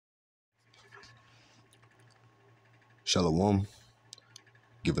Shalom,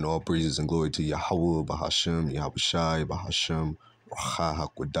 giving all praises and glory to Yahweh, Bahashem, Yahushai, Bahashem, Racha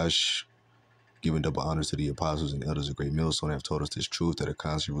HaKodash, giving double honors to the apostles and elders of Great Millstone that have taught us this truth that are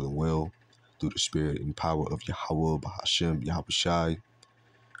constantly ruling well through the spirit and power of Yahweh, Bahashem, Yahushai. I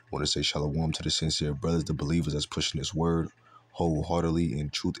want to say shalom to the sincere brothers, the believers that's pushing this word wholeheartedly in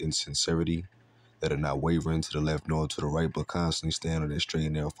truth and sincerity, that are not wavering to the left nor to the right, but constantly standing there straight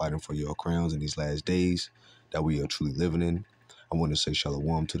and narrow, fighting for your crowns in these last days that we are truly living in. I want to say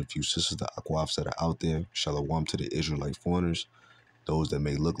shalom to the few sisters, the Akwafs that are out there. Shalom to the Israelite foreigners, those that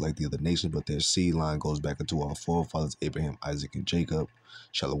may look like the other nations, but their seed line goes back into our forefathers, Abraham, Isaac, and Jacob.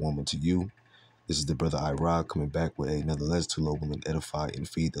 Shalom unto you. This is the brother Iraq coming back with another lesson to love and edify and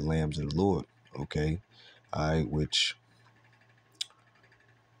feed the lambs of the Lord. Okay? All right, which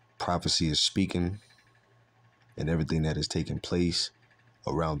prophecy is speaking and everything that is taking place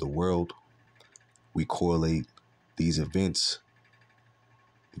around the world. We correlate these events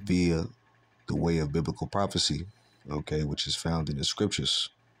via the way of biblical prophecy, okay, which is found in the scriptures.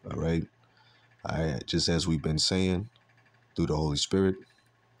 All right. Just as we've been saying through the Holy Spirit,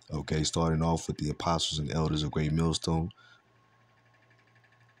 okay, starting off with the apostles and elders of Great Millstone,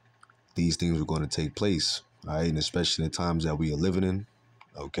 these things are going to take place. All right. And especially in the times that we are living in,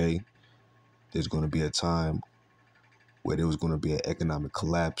 okay, there's going to be a time where there was going to be an economic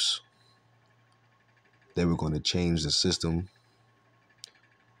collapse. They were going to change the system.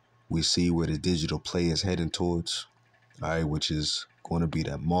 We see where the digital play is heading towards, all right, which is going to be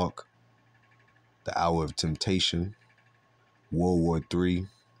that mark, the hour of temptation. World War III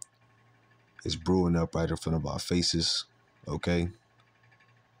is brewing up right in front of our faces, okay?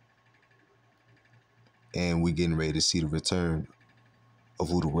 And we're getting ready to see the return of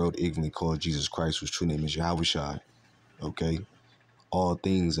who the world ignorantly called Jesus Christ, whose true name is Yahushai, okay? All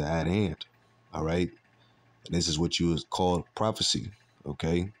things are at hand, all right? And this is what you call prophecy,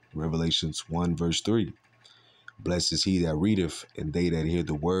 okay? Revelations 1 verse 3. Blessed is he that readeth, and they that hear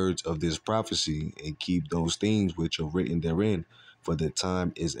the words of this prophecy, and keep those things which are written therein, for the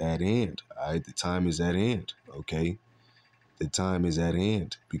time is at hand. All right, the time is at hand, okay? The time is at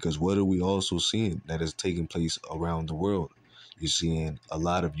hand, because what are we also seeing that is taking place around the world? You're seeing a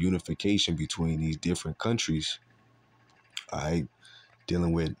lot of unification between these different countries, all right?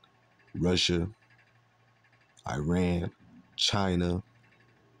 Dealing with Russia, Iran, China,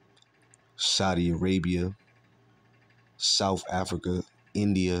 Saudi Arabia, South Africa,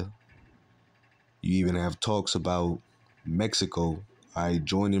 India. You even have talks about Mexico, all right,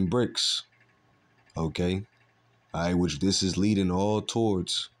 joining BRICS, okay? All right, which this is leading all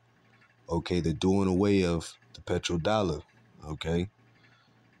towards, okay, the doing away of the petrodollar, okay?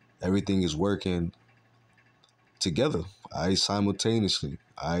 Everything is working together, all right, simultaneously,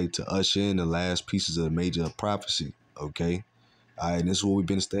 all right, to usher in the last pieces of the major prophecy, okay? All right, and this is what we've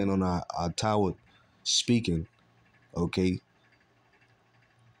been standing on our tower speaking, okay?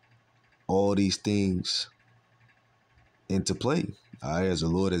 All these things into play, all right, as the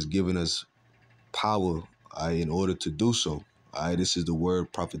Lord has given us power, all right, in order to do so. All right, this is the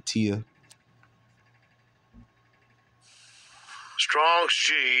word prophetia. Strong's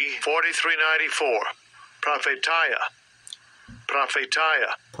G 4394.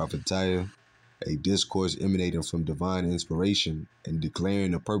 Prophetia, a discourse emanating from divine inspiration and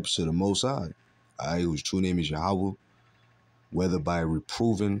declaring the purpose of the Most High, all right, whose true name is Yahweh, whether by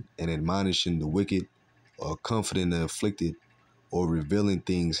reproving and admonishing the wicked, or comforting the afflicted, or revealing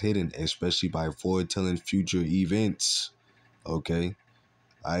things hidden, especially by foretelling future events, okay?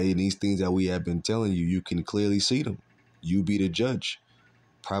 All right, and these things that we have been telling you, you can clearly see them. You be the judge.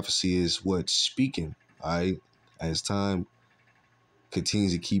 Prophecy is what? Speaking, all right? As time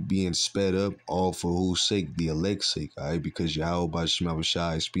continues to keep being sped up, all for whose sake? The elect's sake, all right? Because Yahweh by Shema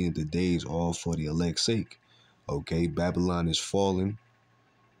Shai is speeding the days all for the elect's sake, okay? Babylon is falling,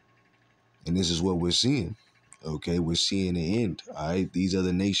 and this is what we're seeing, okay? We're seeing the end, all right? These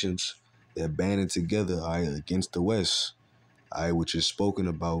other nations, they're banding together, all right, against the West, all right, which is spoken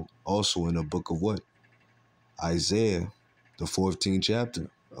about also in the book of what? Isaiah, the 14th chapter,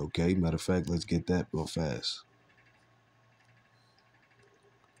 okay? Matter of fact, let's get that real fast.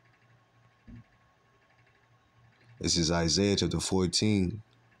 This is Isaiah chapter 14,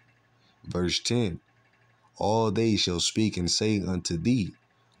 verse 10. All they shall speak and say unto thee,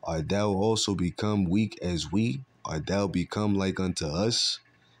 art thou also become weak as we? Art thou become like unto us?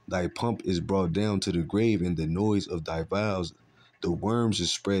 Thy pomp is brought down to the grave, and the noise of thy vows. The worms is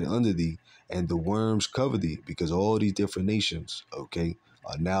spread under thee, and the worms cover thee, because all these different nations, okay,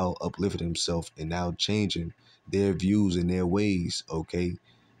 are now uplifting themselves and now changing their views and their ways, okay,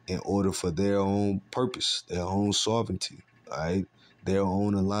 in order for their own purpose, their own sovereignty, all right, their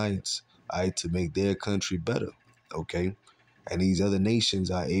own alliance, all right, to make their country better, okay? And these other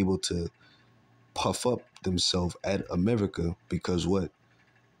nations are able to puff up themselves at America because what?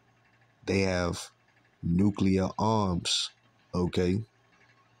 They have nuclear arms, okay?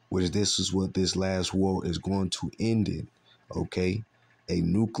 Which this is what this last war is going to end in, okay? A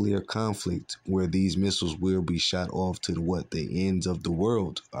nuclear conflict where these missiles will be shot off to the ends of the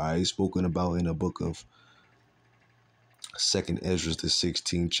world. All right, spoken about in the book of 2nd Ezra, the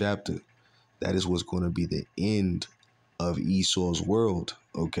 16th chapter. That is what's going to be the end of Esau's world,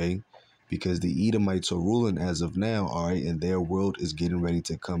 okay? Because the Edomites are ruling as of now, all right, and their world is getting ready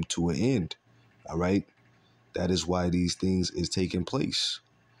to come to an end, all right? That is why these things is taking place.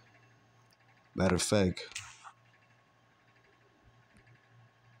 Matter of fact,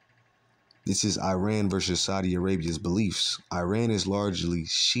 this is Iran versus Saudi Arabia's beliefs. Iran is largely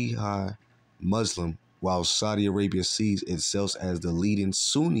Shia Muslim, while Saudi Arabia sees itself as the leading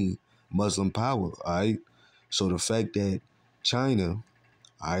Sunni Muslim power, all right? So the fact that China,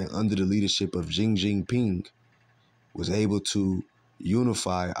 all right, under the leadership of Xi Jinping, was able to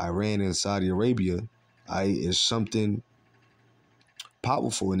unify Iran and Saudi Arabia, all right, is something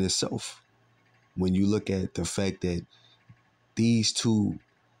powerful in itself. When you look at the fact that these two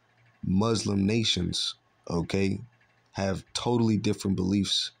Muslim nations, okay, have totally different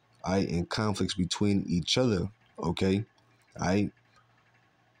beliefs, all right, and conflicts between each other, okay, all right.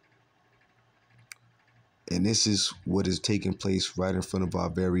 And this is what is taking place right in front of our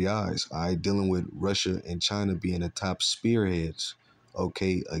very eyes, all right, dealing with Russia and China being the top spearheads,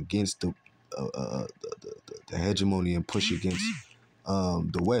 okay, against the hegemony and push against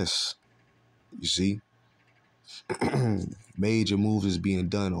the West, you see. Major moves is being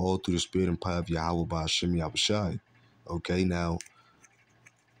done all through the spirit and power of Yahweh Ba'ashem Yahushai. Okay, now,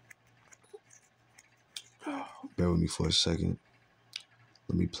 bear with me for a second.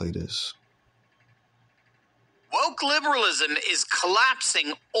 Let me play this. Woke liberalism is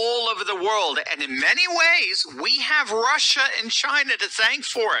collapsing all over the world, and in many ways, we have Russia and China to thank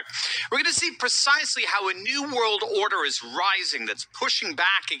for it. We're going to see precisely how a new world order is rising that's pushing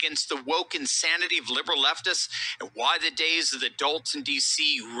back against the woke insanity of liberal leftists, and why the days of the adults in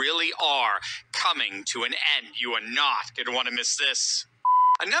D.C. really are coming to an end. You are not going to want to miss this.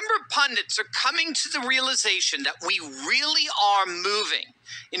 A number of pundits are coming to the realization that we really are moving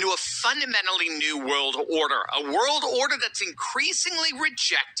into a fundamentally new world order, a world order that's increasingly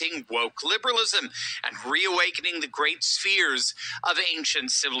rejecting woke liberalism and reawakening the great spheres of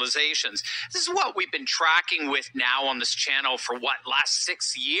ancient civilizations. This is what we've been tracking with now on this channel for last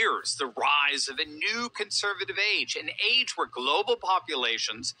 6 years, the rise of a new conservative age, an age where global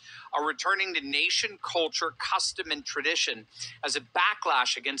populations are returning to nation, culture, custom, and tradition as a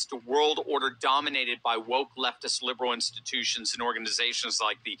backlash against a world order dominated by woke leftist liberal institutions and organizations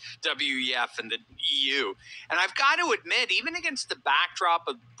like the WEF and the EU. And I've got to admit, even against the backdrop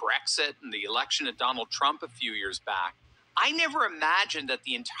of Brexit and the election of Donald Trump a few years back, I never imagined that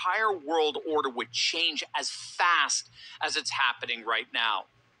the entire world order would change as fast as it's happening right now.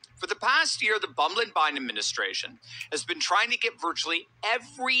 For the past year, the bumbling Biden administration has been trying to get virtually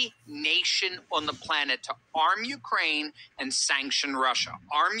every nation on the planet to arm Ukraine and sanction Russia.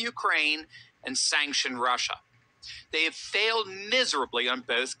 Arm Ukraine and sanction Russia. They have failed miserably on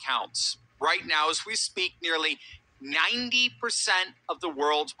both counts. Right now, as we speak, nearly 90% of the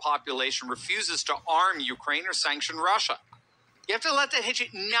world's population refuses to arm Ukraine or sanction Russia. You have to let that hit you,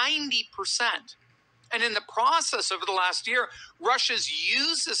 90%. And in the process over the last year, Russia's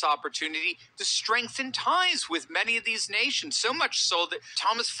used this opportunity to strengthen ties with many of these nations, so much so that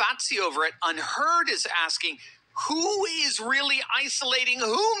Thomas Fatsi over at Unheard is asking, who is really isolating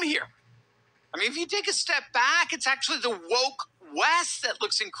whom here? I mean, if you take a step back, it's actually the woke West that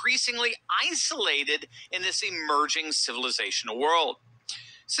looks increasingly isolated in this emerging civilizational world.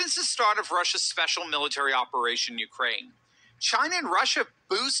 Since the start of Russia's special military operation in Ukraine, China and Russia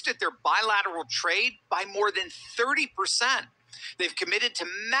boosted their bilateral trade by more than 30%. They've committed to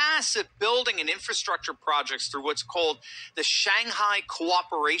massive building and infrastructure projects through what's called the Shanghai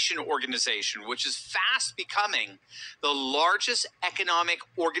Cooperation Organization, which is fast becoming the largest economic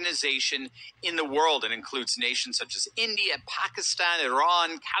organization in the world. It includes nations such as India, Pakistan,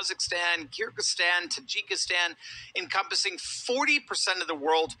 Iran, Kazakhstan, Kyrgyzstan, Tajikistan, encompassing 40% of the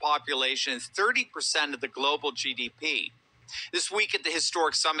world's population and 30% of the global GDP. This week at the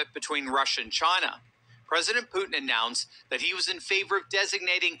historic summit between Russia and China, President Putin announced that he was in favor of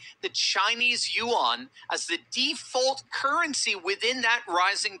designating the Chinese yuan as the default currency within that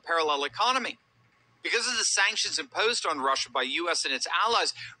rising parallel economy. Because of the sanctions imposed on Russia by U.S. and its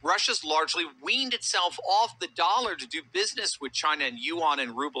allies, Russia's largely weaned itself off the dollar to do business with China in yuan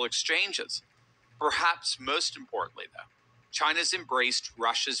and ruble exchanges. Perhaps most importantly, though, China's embraced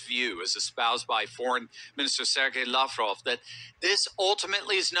Russia's view, as espoused by Foreign Minister Sergei Lavrov, that this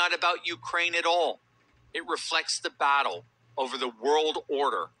ultimately is not about Ukraine at all. It reflects the battle over the world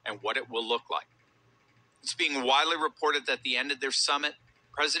order and what it will look like. It's being widely reported that at the end of their summit,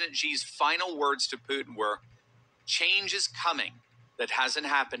 President Xi's final words to Putin were, "Change is coming that hasn't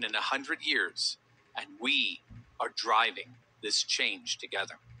happened in 100 years, and we are driving this change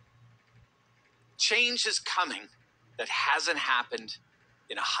together." Change is coming that hasn't happened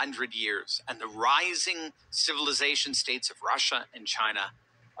in 100 years, and the rising civilization states of Russia and China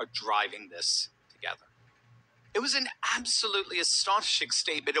are driving this together. It was an absolutely astonishing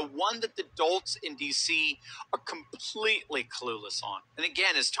statement, and one that the dolts in D.C. are completely clueless on. And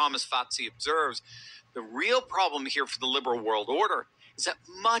again, as Thomas Fazzi observes, the real problem here for the liberal world order is that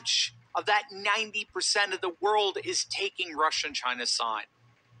much of that 90% of the world is taking Russia and China's side.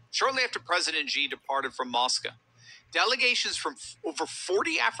 Shortly after President Xi departed from Moscow, delegations from over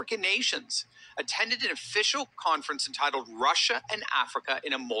 40 African nations attended an official conference entitled Russia and Africa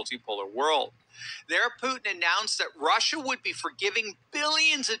in a Multipolar World. There, Putin announced that Russia would be forgiving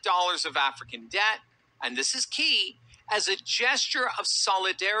billions of dollars of African debt, and this is key, as a gesture of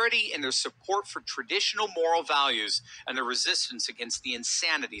solidarity in their support for traditional moral values and the resistance against the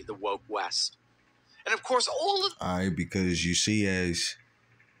insanity of the woke West. And of course, all of... All right, because you see, as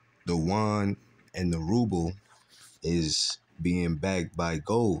the yuan and the ruble is being backed by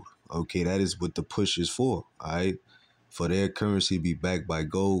gold, okay, that is what the push is for, all right? For their currency to be backed by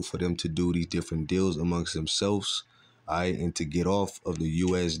gold, for them to do these different deals amongst themselves, all right, and to get off of the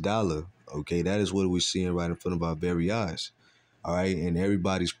U.S. dollar, okay? That is what we're seeing right in front of our very eyes, all right? And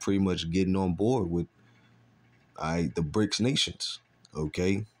everybody's pretty much getting on board with, all right, the BRICS nations,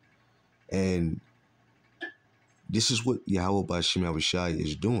 okay? And this is what Yahweh Bashim Yahushai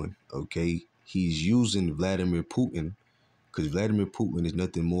is doing, okay? He's using Vladimir Putin, because Vladimir Putin is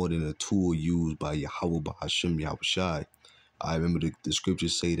nothing more than a tool used by Yahweh Bashim Yahushai. I remember the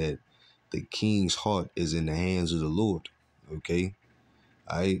scriptures say that the king's heart is in the hands of the Lord, okay?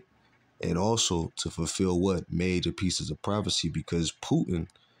 All right? And also to fulfill what? Major pieces of prophecy, because Putin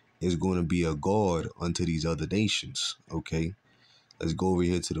is going to be a guard unto these other nations, okay? Let's go over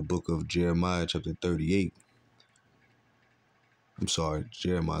here to the book of Jeremiah chapter 38. I'm sorry,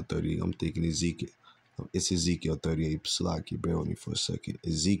 Jeremiah 38. I'm thinking Ezekiel. It's Ezekiel 38. Salaki, bear with me for a second.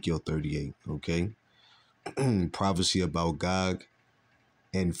 Ezekiel 38, okay? Prophecy about Gog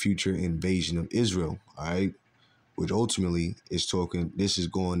and future invasion of Israel, all right? Which ultimately is talking, this is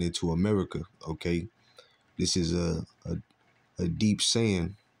going into America, okay? This is a deep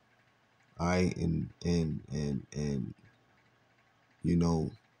saying, all right? And you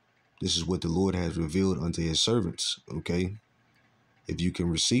know, this is what the Lord has revealed unto his servants, okay? If you can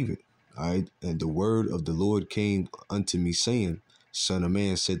receive it, all right? And the word of the Lord came unto me, saying, Son of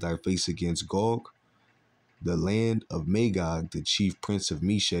man, set thy face against Gog, the land of Magog, the chief prince of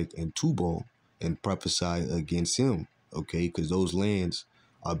Meshech and Tubal, and prophesy against him, okay? Because those lands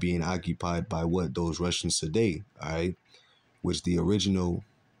are being occupied by what? Those Russians today, all right? Which the original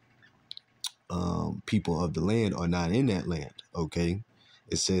people of the land are not in that land, okay?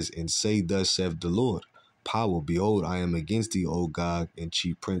 It says, and say, thus saith the Lord, power, behold, I am against thee, O Gog, and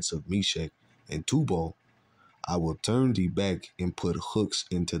chief prince of Meshech and Tubal. I will turn thee back and put hooks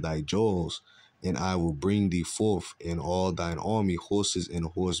into thy jaws, and I will bring thee forth in all thine army, horses and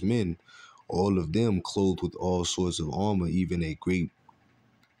horsemen, all of them clothed with all sorts of armor, even a great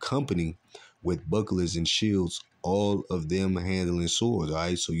company with bucklers and shields, all of them handling swords, all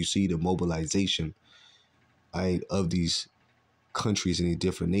right? So you see the mobilization, all right, of these countries and these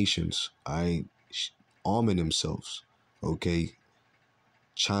different nations, all right, arming themselves, okay?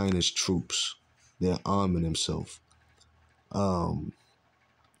 China's troops, they're arming themselves.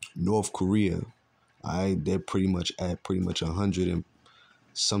 North Korea, all right, they're pretty much at 100 and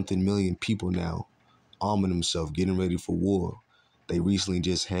something million people now, arming themselves, getting ready for war. They recently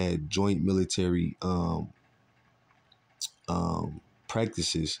just had joint military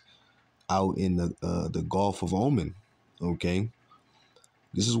practices out in the Gulf of Oman, okay?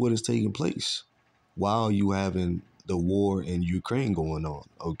 This is what is taking place while you having the war in Ukraine going on,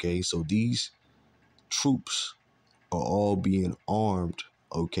 okay? So these troops are all being armed,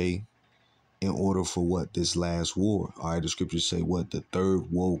 okay, in order for what? This last war. All right, the scriptures say what? The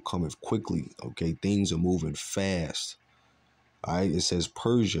third woe cometh quickly, okay? Things are moving fast. All right, it says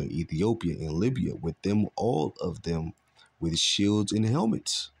Persia, Ethiopia, and Libya, with them, all of them, with shields and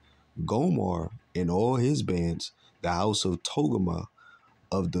helmets. Gomar and all his bands, the house of Togama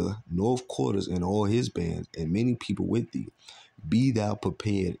of the north quarters and all his bands, and many people with thee. Be thou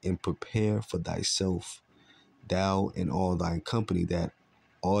prepared and prepare for thyself, thou and all thine company that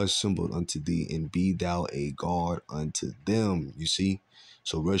are assembled unto thee, and be thou a guard unto them. You see,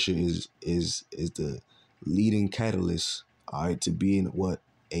 so Russia is the leading catalyst, all right, to being what,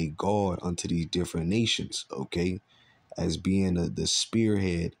 a guard unto these different nations, okay, as being the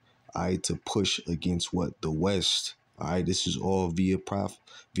spearhead, all right, to push against what, the West. All right, this is all via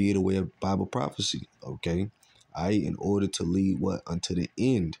the way of Bible prophecy, okay, all right, in order to lead what, unto the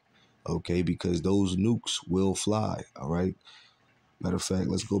end, okay, because those nukes will fly, all right. Matter of fact,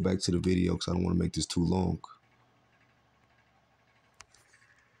 let's go back to the video because I don't want to make this too long.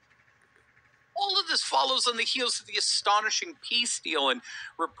 All of this follows on the heels of the astonishing peace deal and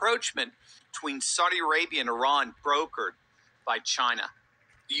rapprochement between Saudi Arabia and Iran brokered by China.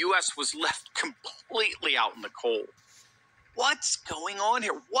 The U.S. was left completely out in the cold. What's going on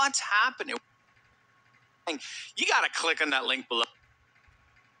here? What's happening? You got to click on that link below.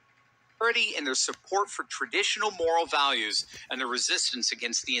 And their support for traditional moral values and the resistance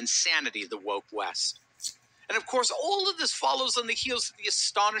against the insanity of the woke West. And of course, all of this follows on the heels of the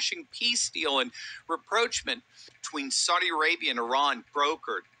astonishing peace deal and rapprochement between Saudi Arabia and Iran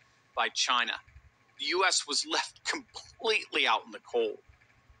brokered by China. The U.S. was left completely out in the cold.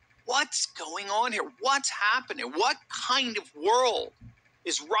 What's going on here? What's happening? What kind of world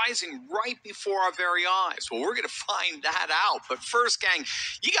is rising right before our very eyes? Well, we're going to find that out. But first, gang,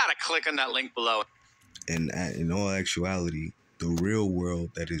 you got to click on that link below. And in all actuality, the real world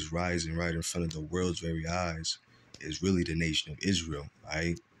that is rising right in front of the world's very eyes is really the nation of Israel,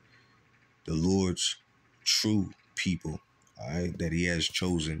 right? The Lord's true people, all right, that he has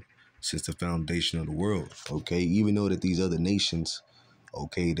chosen since the foundation of the world, okay? Even though that these other nations,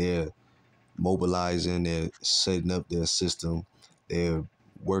 okay, they're mobilizing, they're setting up their system, they're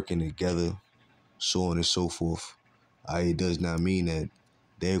working together, so on and so forth, all right, it does not mean that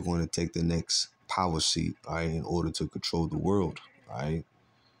they're going to take the next power seat, all right, in order to control the world, all right?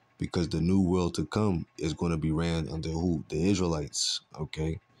 Because the new world to come is going to be ran under who? The Israelites,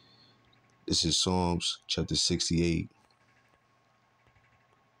 okay? This is Psalms chapter 68.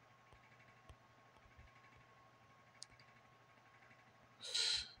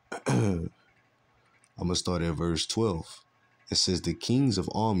 I'm going to start at verse 12. It says, the kings of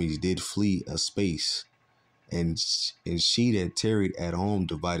armies did flee a space, and she that tarried at home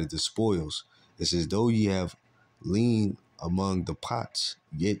divided the spoils. It says, though ye have leaned among the pots,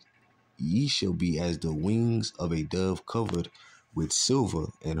 yet ye shall be as the wings of a dove covered with silver,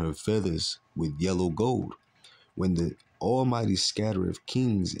 and her feathers with yellow gold. When the Almighty scattereth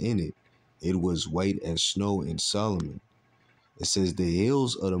kings in it, it was white as snow in Solomon. It says, the hill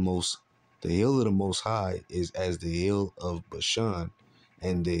of the Most High is as the hill of Bashan,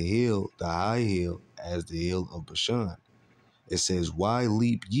 and the high hill as the hill of Bashan. It says, why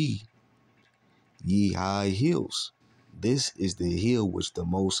leap ye high hills? This is the hill which the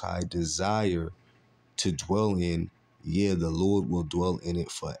Most High desire to dwell in. Yeah, the Lord will dwell in it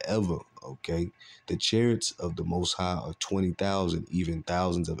forever, okay? The chariots of the Most High are 20,000, even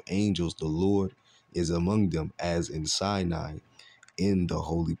thousands of angels. The Lord is among them, as in Sinai, in the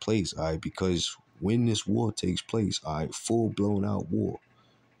holy place, all right? Because when this war takes place, all right, full-blown out war,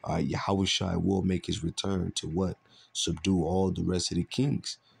 all right, Yahushua will make his return to what? Subdue all the rest of the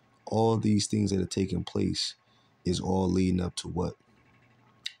kings. All these things that are taking place is all leading up to what?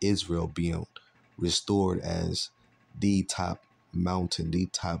 Israel being restored as the top mountain, the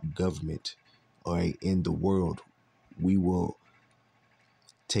top government, all right, in the world. We will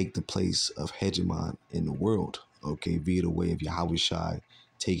take the place of hegemon in the world, okay, via the way of Yahushua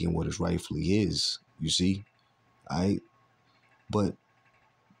taking what is rightfully his, you see, all right? But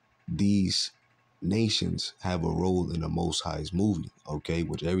these nations have a role in the Most High's movie, okay,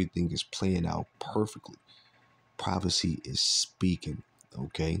 which everything is playing out perfectly. Prophecy is speaking,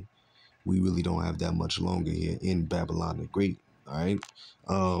 okay? We really don't have that much longer here in Babylon the Great, all right?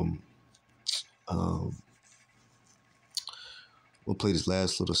 We'll play this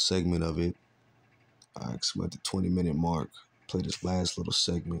last little segment of it. All right, so I'm at the 20-minute mark. Play this last little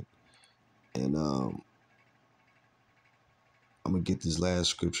segment, and I'm gonna get this last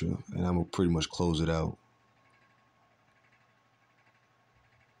scripture, and I'm gonna pretty much close it out.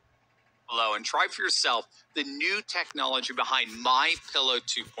 Below and try for yourself the new technology behind My Pillow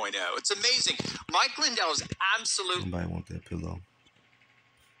 2.0. It's amazing. Mike Lindell is absolutely Somebody want that pillow?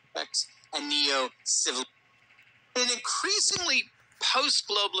 and neo-civil. In an increasingly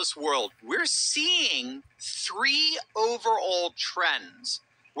post-globalist world, we're seeing three overall trends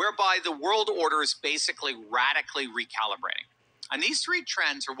whereby the world order is basically radically recalibrating. And these three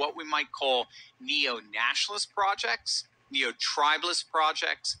trends are what we might call neo-nationalist projects, neo-tribalist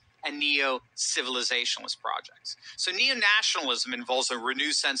projects, and neo-civilizationalist projects. So neo-nationalism involves a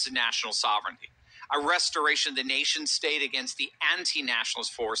renewed sense of national sovereignty, a restoration of the nation state against the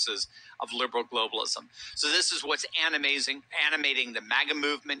anti-nationalist forces of liberal globalism. So this is what's animating the MAGA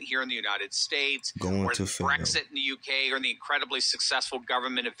movement here in the United States, or Brexit in the UK, or the incredibly successful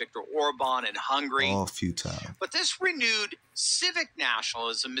government of Viktor Orban in Hungary. All futile. But this renewed civic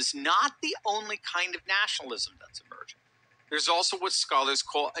nationalism is not the only kind of nationalism that's emerging. There's also what scholars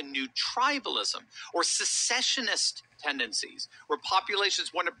call a new tribalism or secessionist tendencies, where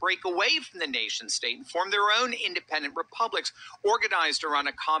populations want to break away from the nation state and form their own independent republics organized around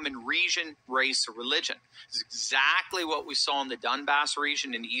a common region, race, or religion. This is exactly what we saw in the Donbass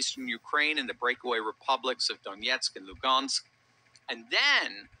region in eastern Ukraine and the breakaway republics of Donetsk and Lugansk. And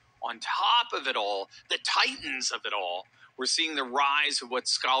then, on top of it all, the titans of it all, we're seeing the rise of what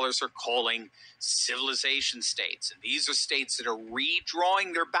scholars are calling civilization states. And these are states that are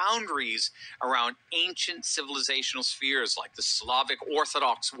redrawing their boundaries around ancient civilizational spheres like the Slavic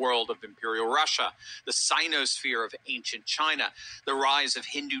Orthodox world of Imperial Russia, the Sinosphere of ancient China, the rise of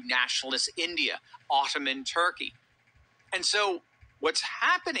Hindu nationalist India, Ottoman Turkey. And so what's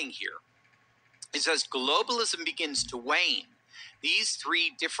happening here is as globalism begins to wane, these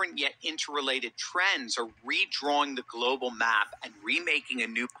three different yet interrelated trends are redrawing the global map and remaking a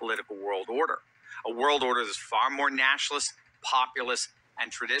new political world order. A world order that's far more nationalist, populist,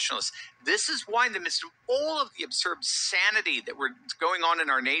 and traditionalist. This is why in the midst of all of the absurd sanity that was going on in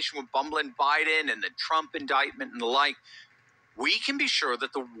our nation with bumbling Biden and the Trump indictment and the like, we can be sure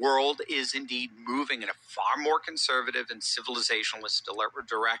that the world is indeed moving in a far more conservative and civilizationalist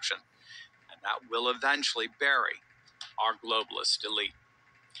direction. And that will eventually bury our globalist elite.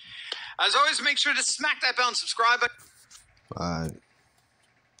 As always, make sure to smack that bell and subscribe button. All right.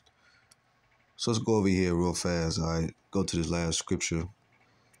 So let's go over here real fast. All right. Go to this last scripture.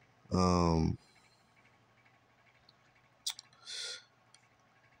 Bear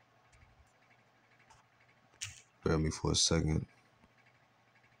me for a second.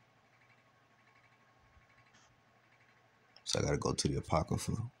 So I gotta go to the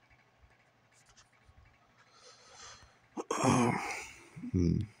Apocrypha.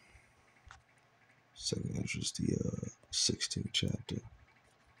 Second entrance, the 16th chapter.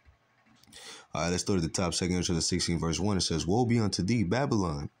 All right, let's start at the top. Second entrance, the 16th verse 1. It says, "Woe be unto thee,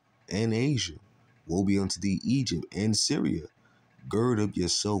 Babylon and Asia. Woe be unto thee, Egypt and Syria. Gird up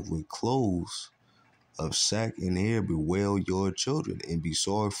yourself with clothes of sack and hair. Bewail your children and be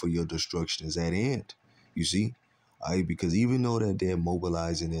sorry, for your destruction is at hand." You see? Because even though that they're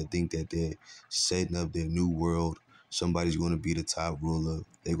mobilizing and think that they're setting up their new world, somebody's going to be the top ruler,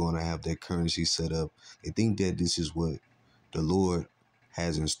 they're going to have their currency set up, they think that this is what the Lord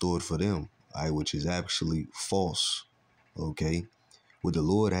has in store for them, which is actually false. Okay? What the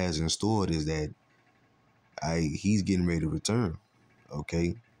Lord has in store is that he's getting ready to return.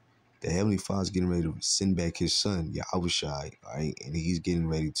 Okay? The Heavenly Father's getting ready to send back his son, Yahushua, and he's getting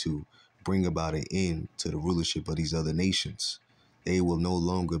ready to bring about an end to the rulership of these other nations. They will no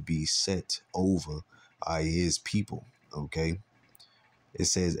longer be set over his people. Okay? It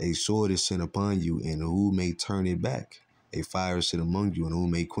says, "A sword is sent upon you, and who may turn it back? A fire is sent among you, and who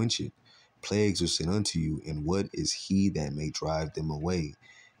may quench it? Plagues are sent unto you, and what is he that may drive them away?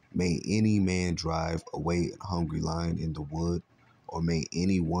 May any man drive away a hungry lion in the wood? Or may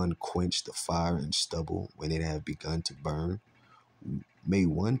any one quench the fire and stubble when it have begun to burn? May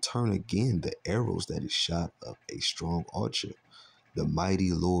one turn again the arrows that is shot of a strong archer? The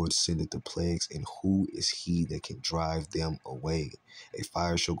mighty Lord sendeth the plagues, and who is he that can drive them away? A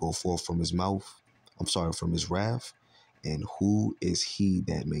fire shall go forth from his from his wrath, and who is he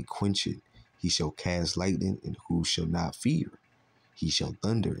that may quench it? He shall cast lightning, and who shall not fear? He shall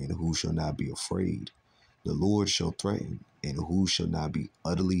thunder, and who shall not be afraid? The Lord shall threaten, and who shall not be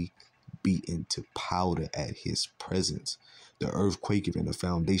utterly beaten to powder at his presence? The earth quaketh, and the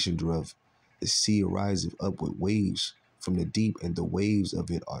foundation thereof. The sea ariseth up with waves from the deep, and the waves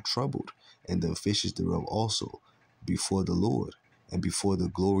of it are troubled, and the fishes thereof also, before the Lord, and before the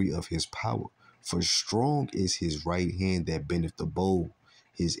glory of his power. For strong is his right hand that bendeth the bow.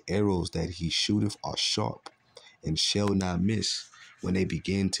 His arrows that he shooteth are sharp, and shall not miss when they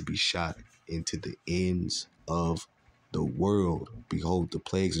begin to be shot into the ends of the world. Behold, the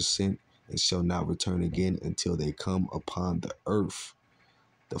plagues are sent, and shall not return again until they come upon the earth.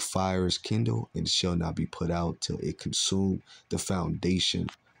 The fire is kindled, and shall not be put out till it consume the foundation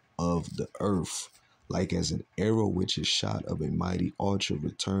of the earth. like as an arrow which is shot of a mighty archer,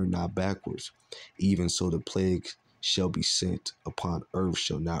 return not backwards. Even so the plague shall be sent upon earth,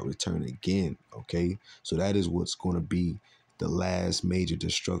 shall not return again. Okay, so that is what's going to be the last major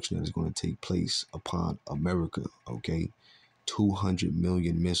destruction that is going to take place upon America. Okay, 200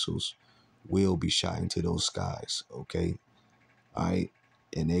 million missiles will be shot into those skies. Okay, all right,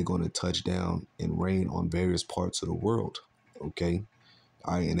 and they're going to touch down and rain on various parts of the world. Okay,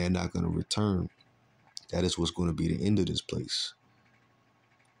 all right, and they're not going to return. That is what's going to be the end of this place.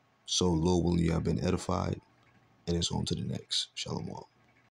 So, Lord willing, you have been edified, and it's on to the next. Shalom.